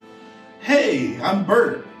Hey, I'm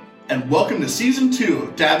Bert, and welcome to Season 2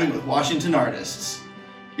 of Dabbing with Washington Artists.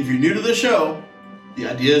 If you're new to the show, the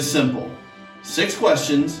idea is simple. 6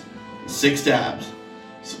 questions, 6 dabs.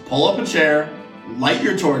 So pull up a chair, light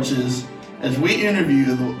your torches, as we interview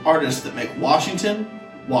the artists that make Washington,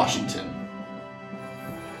 Washington.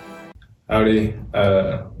 Howdy,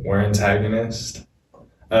 we're Antagonist.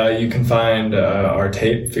 You can find our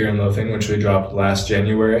tape, Fear and Loathing, which we dropped last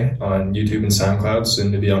January on YouTube and SoundCloud,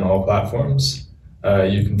 soon to be on all platforms.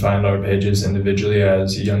 You can find our pages individually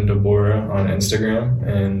as Young Deborah on Instagram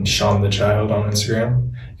and Sean the Child on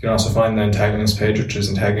Instagram. You can also find the Antagonist page, which is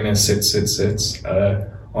Antagonist666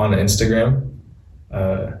 on Instagram.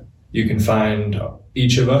 You can find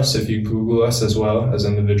each of us if you Google us as well as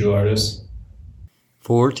individual artists.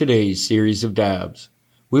 For today's series of dabs,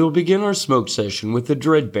 we will begin our smoke session with a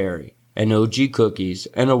Dreadberry, an OG Cookies,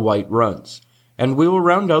 and a White Runts, and we will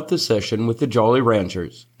round out the session with the Jolly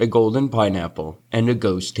Ranchers, a Golden Pineapple, and a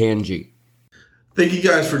Ghost Tangy. Thank you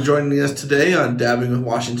guys for joining us today on Dabbing with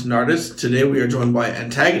Washington Artists. Today we are joined by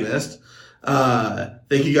Antagonist.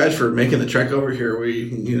 Thank you guys for making the trek over here.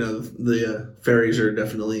 The ferries are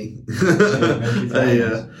definitely,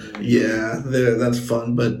 that's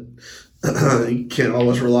fun, but you can't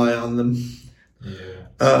always rely on them. Yeah.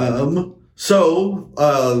 If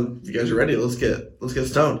you guys are ready, let's get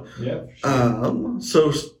stoned. Yeah. Sure.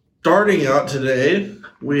 So starting out today,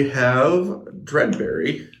 we have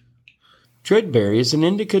Dreadberry. Dreadberry is an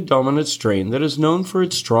indica-dominant strain that is known for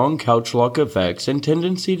its strong couch lock effects and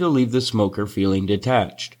tendency to leave the smoker feeling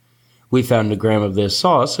detached. We found a gram of this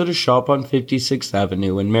sauce at a shop on 56th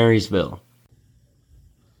Avenue in Marysville.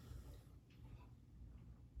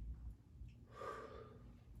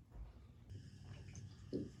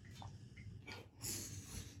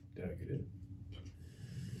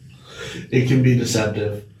 It can be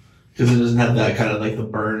deceptive because it doesn't have that kind of like the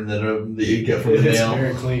burn that you get from the nail. It's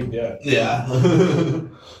very clean, yeah. Yeah.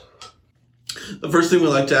 The first thing we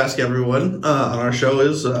like to ask everyone on our show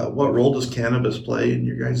is, what role does cannabis play in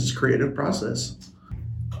your guys' creative process?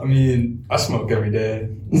 I mean, I smoke every day,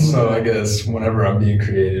 so I guess whenever I'm being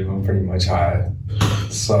creative, I'm pretty much high.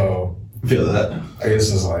 So I feel that. I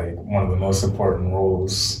guess it's like one of the most important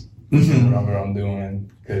roles whatever I'm doing,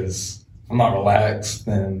 because I'm not relaxed,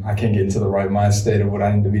 then I can't get into the right mind state of what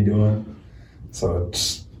I need to be doing. So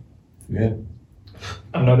it's, yeah.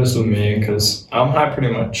 I've noticed with me, because I'm high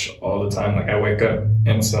pretty much all the time. Like, I wake up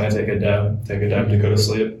and so I take a dab to go to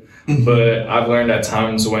sleep. But I've learned at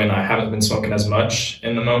times when I haven't been smoking as much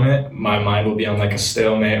in the moment, my mind will be on like a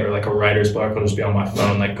stalemate or like a writer's block. I'll just be on my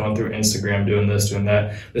phone, like going through Instagram, doing this, doing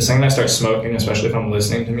that. The second I start smoking, especially if I'm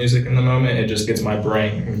listening to music in the moment, it just gets my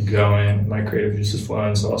brain going, my creative juices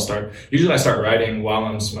flowing. So I start writing while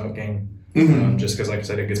I'm smoking. Just because, like I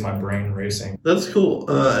said, it gets my brain racing. That's cool.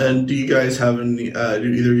 And do you guys have any, do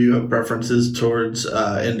either of you have preferences towards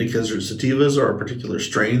indicas or sativas or a particular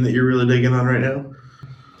strain that you're really digging on right now?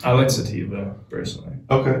 I like sativa, personally.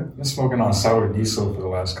 Okay. I've been smoking on sour diesel for the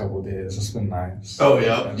last couple of days. It's been nice. Oh,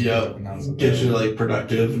 yeah. Get you, like,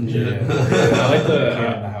 productive and shit. Yeah. I like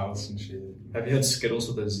the... in the house and shit. Have you had Skittles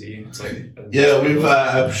with a Z? It's like... Yeah, I believe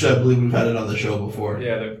we've had it on the show before.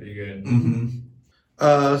 Yeah, they're pretty good.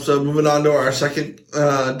 So moving on to our second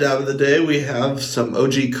dab of the day, we have some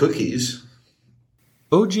OG Cookies.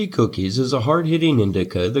 OG Cookies is a hard-hitting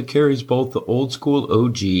indica that carries both the old-school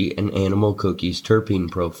OG and Animal Cookies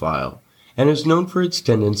terpene profile, and is known for its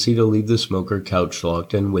tendency to leave the smoker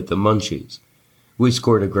couch-locked and with the munchies. We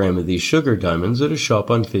scored a gram of these sugar diamonds at a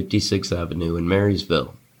shop on 56th Avenue in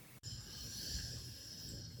Marysville.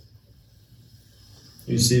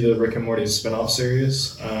 You see the Rick and Morty spin-off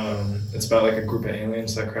series? It's about like a group of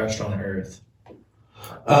aliens that crashed on Earth.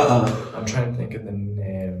 I'm trying to think of the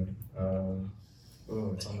name.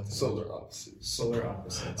 It's on the Solar Opposites. Solar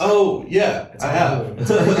Opposites. Oh, yeah, I have. It's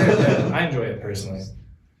pretty good, yeah. I enjoy it personally.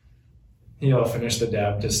 Y'all finish the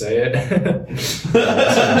dab to say it. I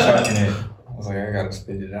was like, I gotta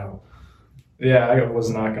spit it out. Yeah, I was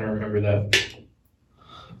not going to remember that.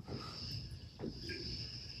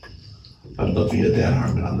 I'd love to get Dan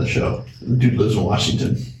Harmon on the show. The dude lives in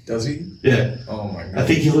Washington. Does he? Yeah. Oh my god. I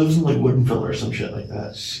think he lives in like Woodinville or some shit like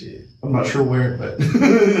that. Shit. I'm not sure where, but...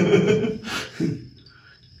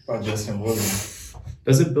 About Justin Williams.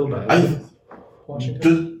 Does it Bill Nye?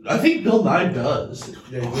 Washington? I think Bill Nye does.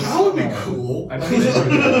 Yeah, that would be cool. I know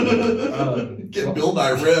Get Bill Nye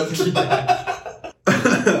ripped.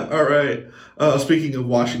 All right. Speaking of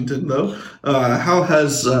Washington, though, how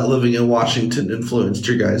has living in Washington influenced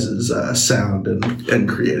your guys' sound and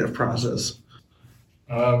creative process?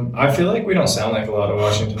 I feel like we don't sound like a lot of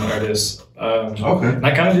Washington artists. Okay. And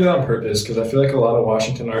I kind of do that on purpose because I feel like a lot of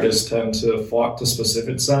Washington artists tend to flock to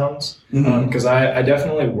specific sounds. Because I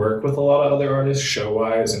definitely work with a lot of other artists,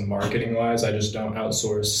 show-wise and marketing-wise. I just don't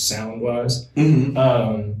outsource sound-wise.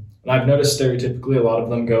 And I've noticed stereotypically a lot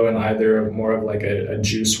of them go in either more of like a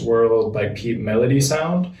Juice WRLD, like Pete Melody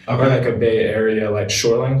sound, or like a Bay Area, like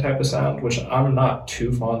Shoreline type of sound, which I'm not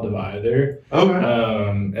too fond of either.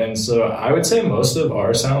 And so I would say most of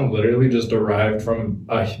our sound literally just derived from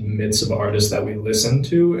a mix of artists that we listen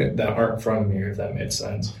to that aren't from here, if that makes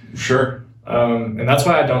sense. Sure. And that's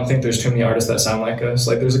why I don't think there's too many artists that sound like us.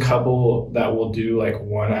 Like there's a couple that will do like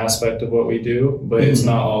one aspect of what we do, but it's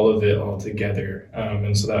not all of it all together.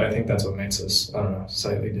 And so I think that's what makes us, I don't know,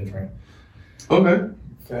 slightly different. Okay.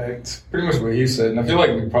 Fact. Pretty much what you said. And I feel like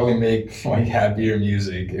we'd probably make like happier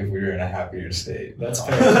music if we were in a happier state. That's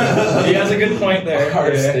fair. He has a good point there.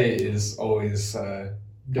 Our state is always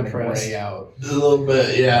depressed. gray out. A little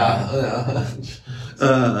bit, yeah.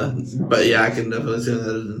 But yeah, I can definitely see that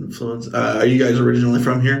as an influence. Are you guys originally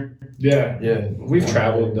from here? Yeah. We've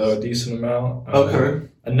traveled though a decent amount.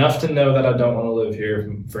 Enough to know that I don't want to live here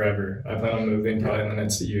forever. I plan on moving probably in the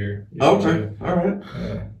next year. Okay, all right.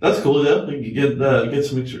 That's cool. Yeah, you get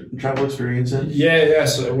some travel experience in. Yeah.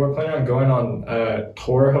 So we're planning on going on a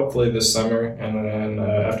tour hopefully this summer, and then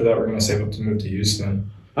after that we're gonna save up to move to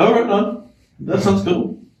Houston. Oh, right on. That sounds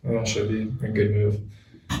cool. Yeah, that should be a good move.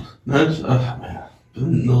 That's man,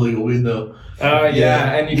 no legal weed though.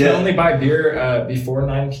 Yeah, and you can only buy beer before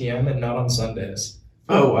 9 p.m. and not on Sundays.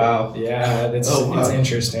 Oh, wow. Yeah, it's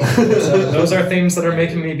interesting. So those are things that are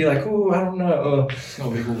making me be like, ooh, I don't know. No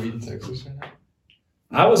legal weed in Texas right now?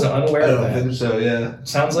 I was unaware of that. I don't think so, yeah.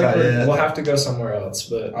 Sounds like we'll have to go somewhere else,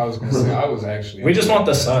 but I was going to say, I was actually... We just want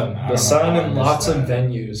the sun. The sun and and lots of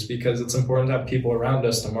venues, because it's important to have people around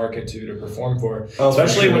us to market to perform for. Oh,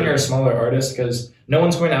 especially for sure. when you're a smaller artist, because no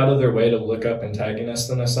one's going out of their way to look up antagonists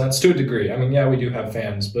in a sense, to a degree. I mean, yeah, we do have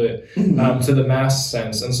fans, but to the mass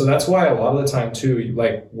sense. And so that's why a lot of the time, too,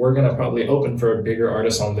 like, we're going to probably open for a bigger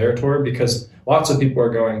artist on their tour, because lots of people are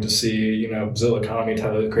going to see, Zilla Economy,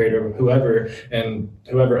 Tyler, the Creator, whoever, and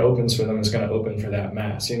whoever opens for them is going to open for that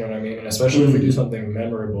mass, you know what I mean? And especially if we do something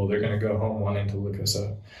memorable, they're going to go home wanting to look us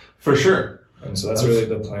up. For sure. And so that's really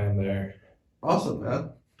the plan there. Awesome,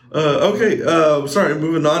 man. Okay, sorry,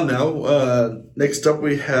 moving on now. Next up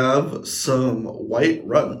we have some White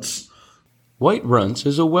Runts. White Runts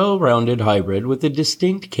is a well-rounded hybrid with a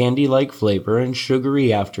distinct candy-like flavor and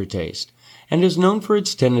sugary aftertaste, and is known for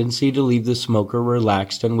its tendency to leave the smoker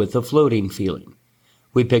relaxed and with a floating feeling.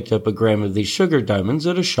 We picked up a gram of these sugar diamonds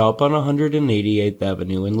at a shop on 188th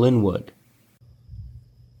Avenue in Linwood.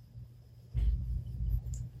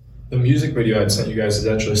 The music video I'd sent you guys is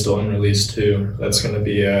actually still unreleased too. That's going to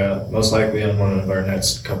be most likely on one of our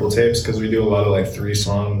next couple tapes, because we do a lot of like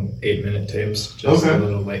 3-song, 8-minute tapes. Just a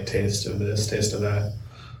little like taste of this, taste of that.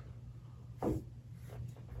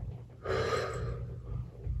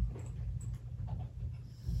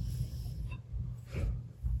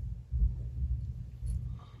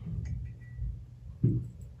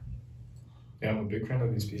 Yeah, I'm a big fan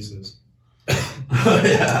of these pieces.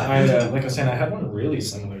 Yeah. Like I was saying, I had one really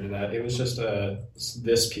similar to that. It was just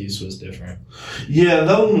this piece was different. Yeah,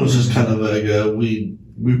 that one was just kind of like we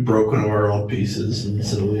broke one of our old pieces, and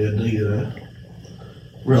so we had to get a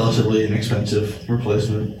relatively inexpensive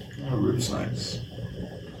replacement. Oh, roof's nice.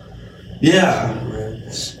 Yeah.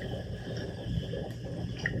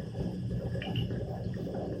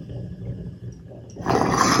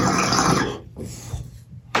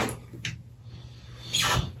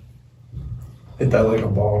 Hit that like a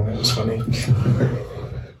ball, and it was funny.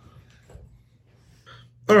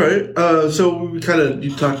 All right. So you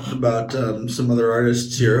talked about some other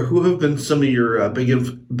artists here. Who have been some of your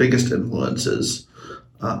biggest influences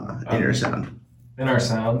in your sound? In our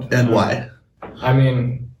sound. And why? I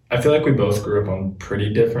mean, I feel like we both grew up on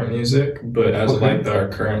pretty different music, but as of like our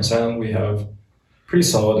current sound, we have pretty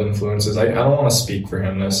solid influences. I don't want to speak for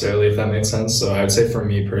him necessarily, if that makes sense. So I would say for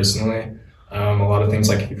me personally, a lot of things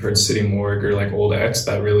like you've heard City Morgue or like Old X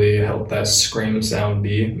that really helped that scream sound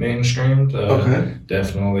be mainstreamed.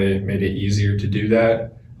 Definitely made it easier to do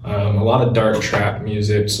that. A lot of dark trap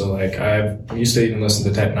music. So like I used to even listen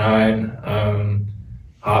to Tech Nine,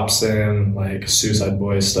 Hobson, like Suicide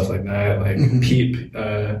Boys, stuff like that, like Peep,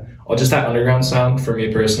 just that underground sound for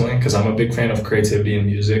me personally, because I'm a big fan of creativity in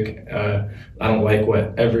music. I don't like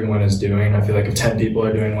what everyone is doing. I feel like if 10 people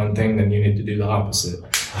are doing one thing, then you need to do the opposite.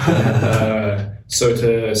 So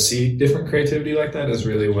to see different creativity like that is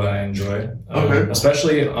really what I enjoy. Okay.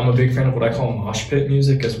 Especially, I'm a big fan of what I call mosh pit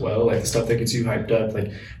music as well, like the stuff that gets you hyped up.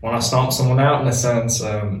 Like when I stomp someone out, in a sense,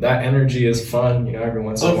 that energy is fun, every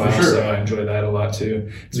once in a while. For sure. So I enjoy that a lot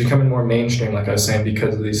too. It's becoming more mainstream, like I was saying,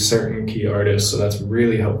 because of these certain key artists. So that's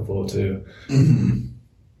really helpful too. Mm-hmm.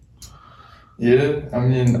 Yeah, I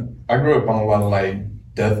mean, I grew up on a lot of like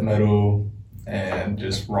death metal and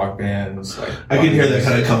just rock bands. Like I can hear that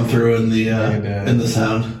kind of come through in the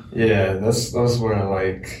sound. Yeah, that's where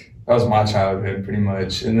like that was my childhood pretty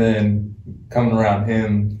much. And then coming around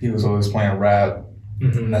him, he was always playing rap.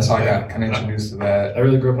 Mm-hmm. And that's how I got kind of introduced to that. I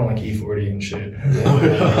really grew up on like E40 and shit.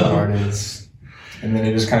 Yeah, artists. And then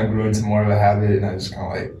it just kind of grew into more of a habit, and I just kind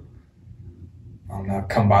of like, I don't know,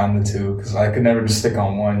 combine the two because I could never just stick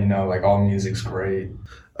on one. Like all music's great.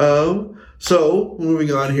 So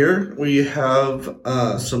moving on here, we have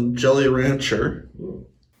some Jolly Rancher.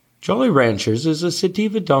 Jolly Ranchers is a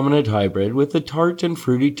sativa-dominant hybrid with a tart and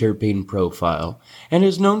fruity terpene profile and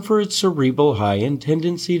is known for its cerebral high and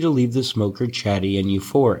tendency to leave the smoker chatty and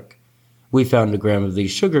euphoric. We found a gram of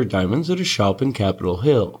these sugar diamonds at a shop in Capitol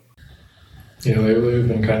Hill. Yeah, lately we've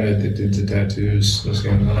been kind of addicted to tattoos. Just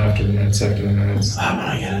getting one after the next after the next. I'm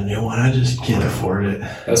gonna get a new one. I just can't afford it.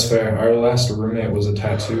 That's fair. Our last roommate was a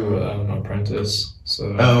tattoo apprentice.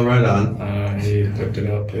 So right on. he hooked it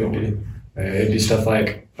up. It'd be stuff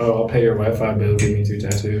like, I'll pay your Wi-Fi bill, give me 2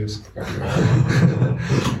 tattoos.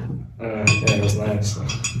 It was nice.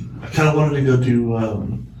 I kind of wanted to go do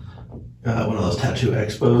one of those tattoo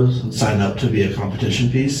expos and sign up to be a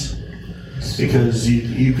competition piece. Because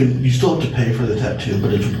you still have to pay for the tattoo,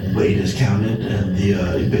 but it's way discounted, and you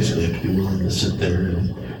basically have to be willing to sit there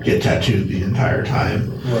and get tattooed the entire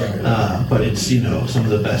time. Right. But it's some of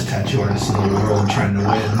the best tattoo artists in the world trying to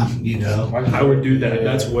win. I would do that.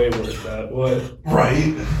 That's way worth that. What?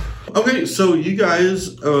 Right. Okay, so you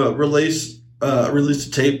guys released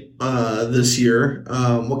a tape this year.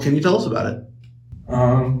 What can you tell us about it?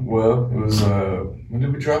 Well, it was when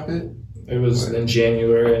did we drop it? It was in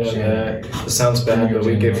January, and it sounds bad, but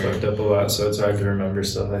we get fucked up a lot, so it's hard to remember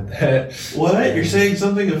stuff like that. What? You're saying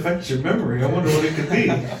something affects your memory? I wonder what it could be.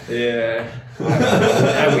 Yeah.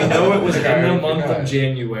 We know it was in the month of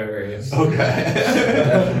January. Okay.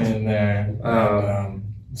 Definitely in there.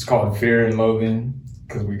 It's called Fear and Loathing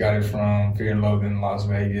because we got it from Fear and Loathing, Las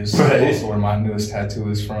Vegas. Right. Also where my newest tattoo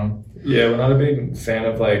is from. Yeah, we're not a big fan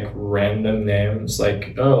of like random names,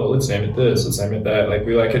 like, let's name it this, let's name it that. Like,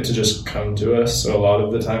 we like it to just come to us. So a lot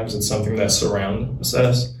of the times it's something that surrounds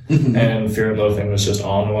us. Mm-hmm. And Fear and Loathing was just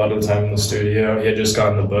on a lot of the time in the studio. He had just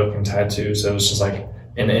gotten the book and tattoo, so it was just like,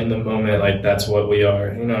 and in the moment, like, that's what we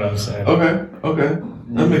are. You know what I'm saying? Okay.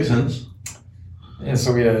 That makes sense. Yeah,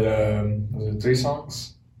 so we had, was it 3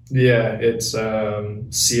 songs? Yeah, it's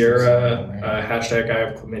Sierra, hashtag I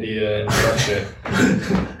have chlamydia, and fuck shit.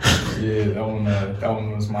 Yeah, that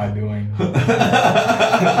one was my doing.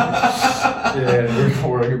 Yeah,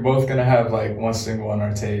 we're both gonna have like one single on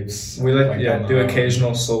our tapes. we do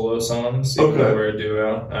occasional solo songs, even though we're a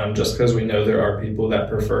duo, just because we know there are people that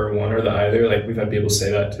prefer one or the other. Like, we've had people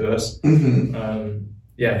say that to us. Mm-hmm.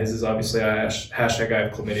 Yeah, his is obviously hashtag I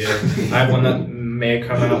have chlamydia. I have one that may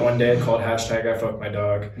come out one day called hashtag I fuck my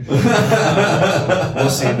dog. We'll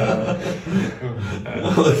see though. I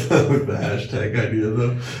like the hashtag idea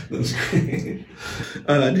though. That's great.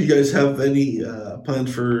 Do you guys have any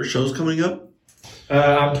plans for shows coming up?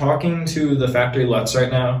 I'm talking to the Factory Lutz right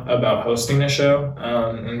now about hosting a show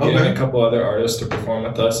and getting a couple other artists to perform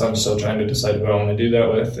with us. I'm still trying to decide who I want to do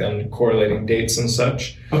that with and correlating dates and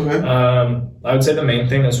such. Okay. I would say the main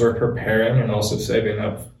thing is we're preparing and also saving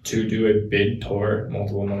up to do a big tour,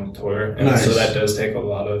 multiple month tour. And so that does take a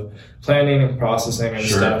lot of planning and processing and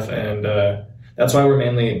stuff. And that's why we're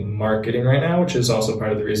mainly marketing right now, which is also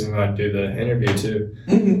part of the reason why I do the interview too.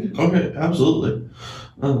 Mm-hmm. Okay, absolutely.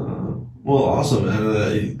 Well, awesome.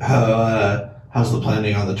 And how's the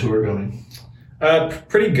planning on the tour going?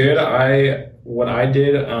 Pretty good. What I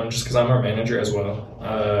did, just because I'm our manager as well,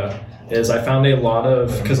 is I found a lot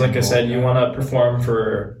of, because like I said, you want to perform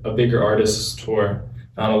for a bigger artist tour.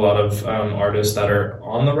 Not a lot of artists that are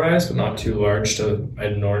on the rise, but not too large to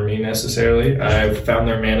ignore me necessarily. I've found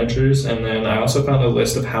their managers, and then I also found a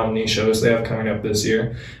list of how many shows they have coming up this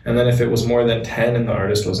year. And then if it was more than 10 and the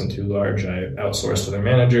artist wasn't too large, I outsourced to their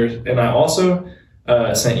managers. And I also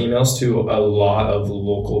sent emails to a lot of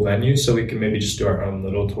local venues so we can maybe just do our own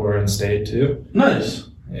little tour and stay too. Nice.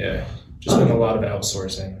 Yeah, just been a lot of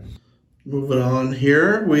outsourcing. Moving on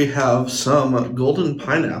here, we have some Golden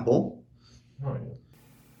Pineapple. Oh, yeah.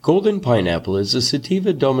 Golden Pineapple is a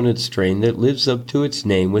sativa-dominant strain that lives up to its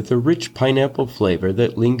name with a rich pineapple flavor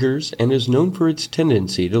that lingers and is known for its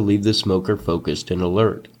tendency to leave the smoker focused and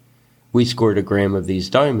alert. We scored a gram of these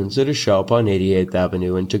diamonds at a shop on 88th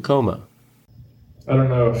Avenue in Tacoma. I don't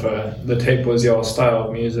know if the tape was y'all's style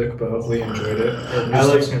of music, but hopefully you enjoyed it. Or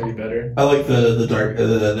music's going to be better. I like the dark,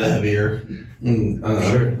 the heavier,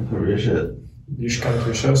 heavier shit. You should come to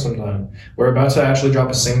a show sometime. We're about to actually drop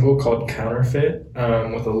a single called Counterfeit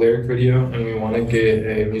with a lyric video, and we want to get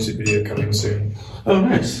a music video coming soon. Oh,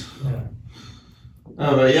 nice.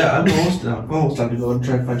 Yeah. I'm almost time to go and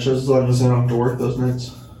try and find shows as long as I don't have to work those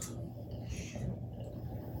nights.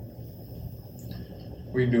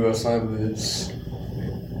 We do outside of this.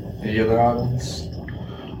 Any other hobbies?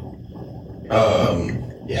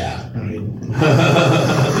 Yeah. I mean,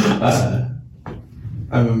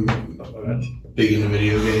 I'm big into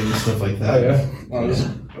video games and stuff like that. Oh, yeah?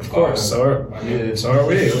 Of course. So are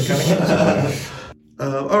we. What kind of games?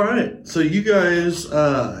 All right. So you guys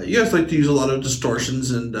like to use a lot of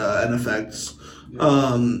distortions and effects.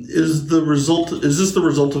 Is this the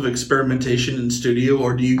result of experimentation in studio,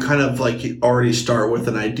 or do you kind of like already start with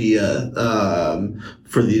an idea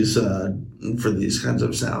for these kinds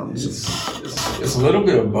of sounds? It's a little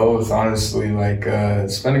bit of both, honestly. Like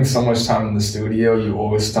spending so much time in the studio, you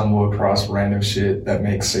always stumble across random shit that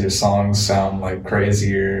makes your songs sound like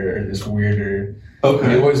crazier or just weirder.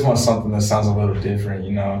 Okay. You always want something that sounds a little different,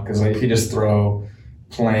 you know? Because like if you just throw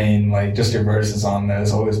plain like just your verses on there,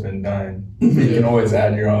 it's always been done. You can always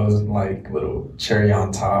add your own like little cherry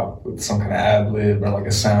on top with some kind of ad lib or like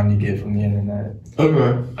a sound you get from the internet.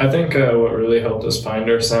 Okay. I think what really helped us find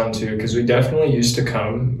our sound too, because we definitely used to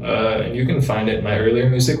come, and you can find it in my earlier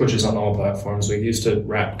music, which is on all platforms. We used to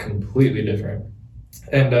rap completely different,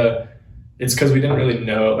 and it's because we didn't really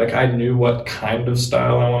know. Like I knew what kind of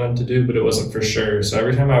style I wanted to do, but it wasn't for sure. So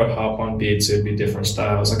every time I would hop on beats, it'd be different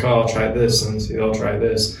styles. Like, oh, I'll try this, and I'll try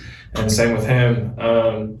this, and same with him.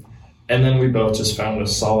 And then we both just found a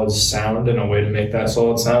solid sound and a way to make that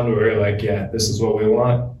solid sound where we were like, yeah, this is what we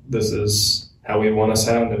want. This is how we want to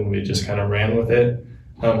sound, and we just kind of ran with it.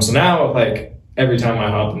 So now, like, every time I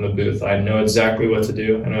hop in the booth, I know exactly what to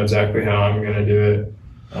do. I know exactly how I'm going to do it,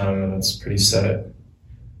 and it's pretty set.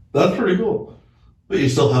 That's pretty cool. But you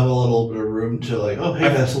still have a little bit of room to like, oh, hey,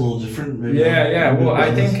 that's a little different. Maybe yeah. Well,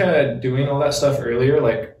 I think doing all that stuff earlier,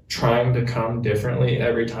 like trying to come differently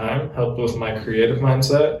every time, helped with my creative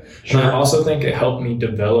mindset. Sure. And I also think it helped me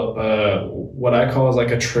develop what I call is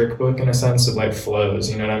like a trick book in a sense of like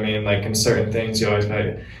flows. You know what I mean? Like in certain things, you always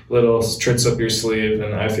have little tricks up your sleeve.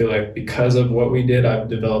 And I feel like because of what we did, I've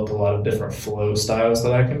developed a lot of different flow styles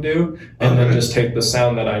that I can do. And then just take the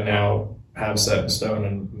sound that I now have set in stone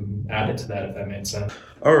and add it to that, if that made sense.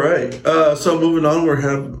 All right. So moving on,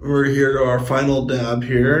 we're here to our final dab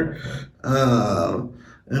here,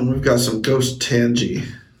 and we've got some Ghost Tangy,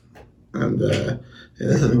 and I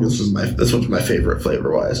think this one's my favorite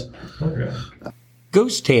flavor wise. Okay.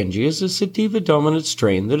 Ghost Tangy is a sativa-dominant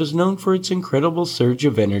strain that is known for its incredible surge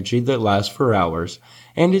of energy that lasts for hours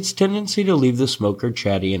and its tendency to leave the smoker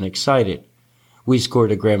chatty and excited. We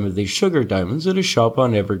scored a gram of these sugar diamonds at a shop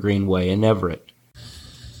on Evergreen Way in Everett.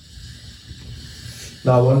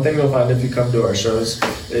 Now, one thing you'll find if you come to our shows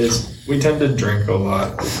is we tend to drink a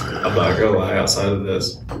lot. I'm not gonna lie, outside of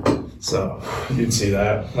this. So you'd see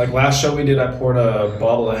that. Like last show we did, I poured a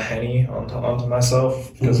bottle of Henny onto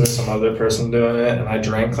myself because there's some other person doing it, and I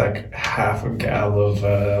drank like half a gal of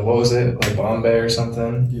what was it, like Bombay or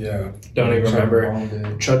something? Yeah. Don't even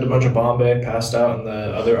remember. Chugged a bunch of Bombay, passed out in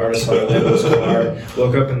the other artist on the label's car.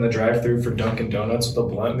 Woke up in the drive-thru for Dunkin' Donuts with a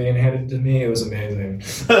blunt being handed to me. It was amazing.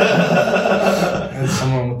 I had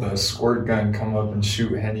someone with a squirt gun come up and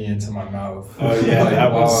shoot Henny into my mouth. Oh yeah, like,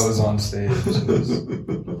 that while was... I was on stage. It was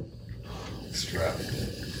extravagant.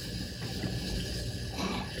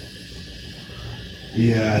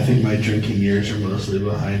 Yeah, I think my drinking years are mostly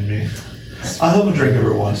behind me. I'll have a drink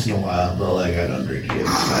every once in a while, but like I don't drink to get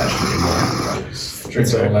smashed anymore. Drink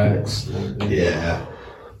to relax. Yeah.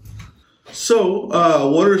 So,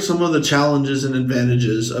 what are some of the challenges and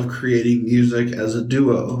advantages of creating music as a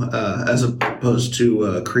duo, as opposed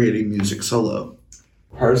to creating music solo?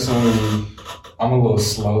 Personally, I'm a little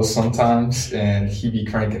slow sometimes, and he be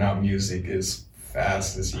cranking out music as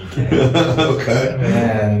fast as he can. Okay.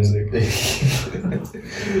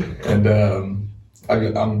 And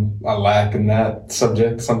I lack in that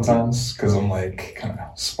subject sometimes because I'm like kind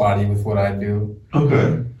of spotty with what I do.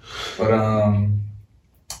 Okay. But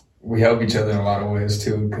we help each other in a lot of ways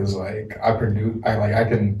too, because like I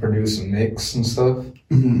can produce and mix and stuff,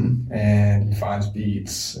 and he finds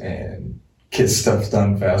beats and gets stuff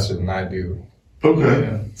done faster than I do. Okay.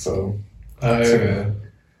 Yeah, so it's like a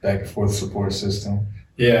back and forth support system.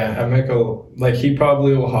 Yeah, I make he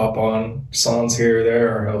probably will hop on songs here or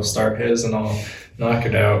there, or he'll start his and I'll knock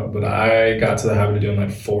it out. But I got to the habit of doing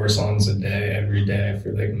like 4 songs a day, every day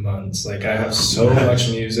for like months. Like I have so much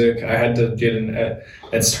music. I had to get an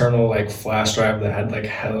external like flash drive that had like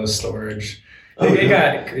hella storage. It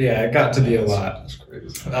got to be a lot. That's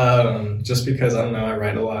crazy. Just because I don't know, I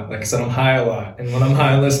write a lot. Like I said, I'm high a lot, and when I'm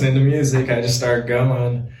high listening to music, I just start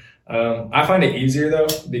going. I find it easier though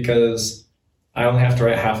because I only have to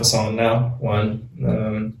write half a song now,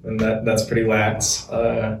 and that's pretty lax.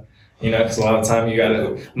 Because a lot of the time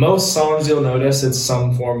most songs you'll notice it's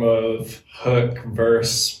some form of hook,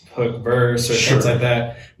 verse, or things like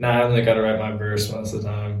that. Now I only got to write my verse most of the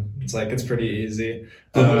time. It's pretty easy.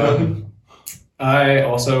 I don't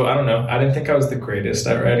know. I didn't think I was the greatest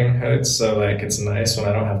at writing hooks, so it's nice when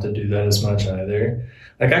I don't have to do that as much either.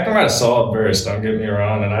 Like I can write a solid verse, don't get me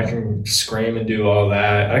wrong, and I can scream and do all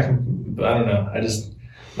that. I don't know. I just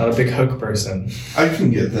not a big hook person. I can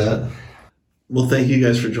get that. Well, thank you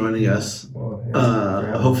guys for joining us. Well,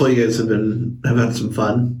 yeah, Hopefully you guys have had some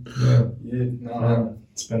fun.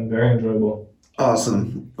 It's been very enjoyable.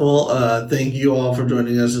 Awesome. Well, thank you all for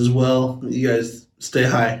joining us as well. You guys stay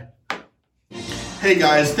high. Hey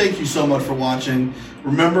guys, thank you so much for watching.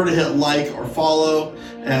 Remember to hit like or follow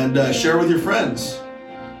and share with your friends.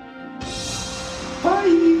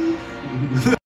 Bye.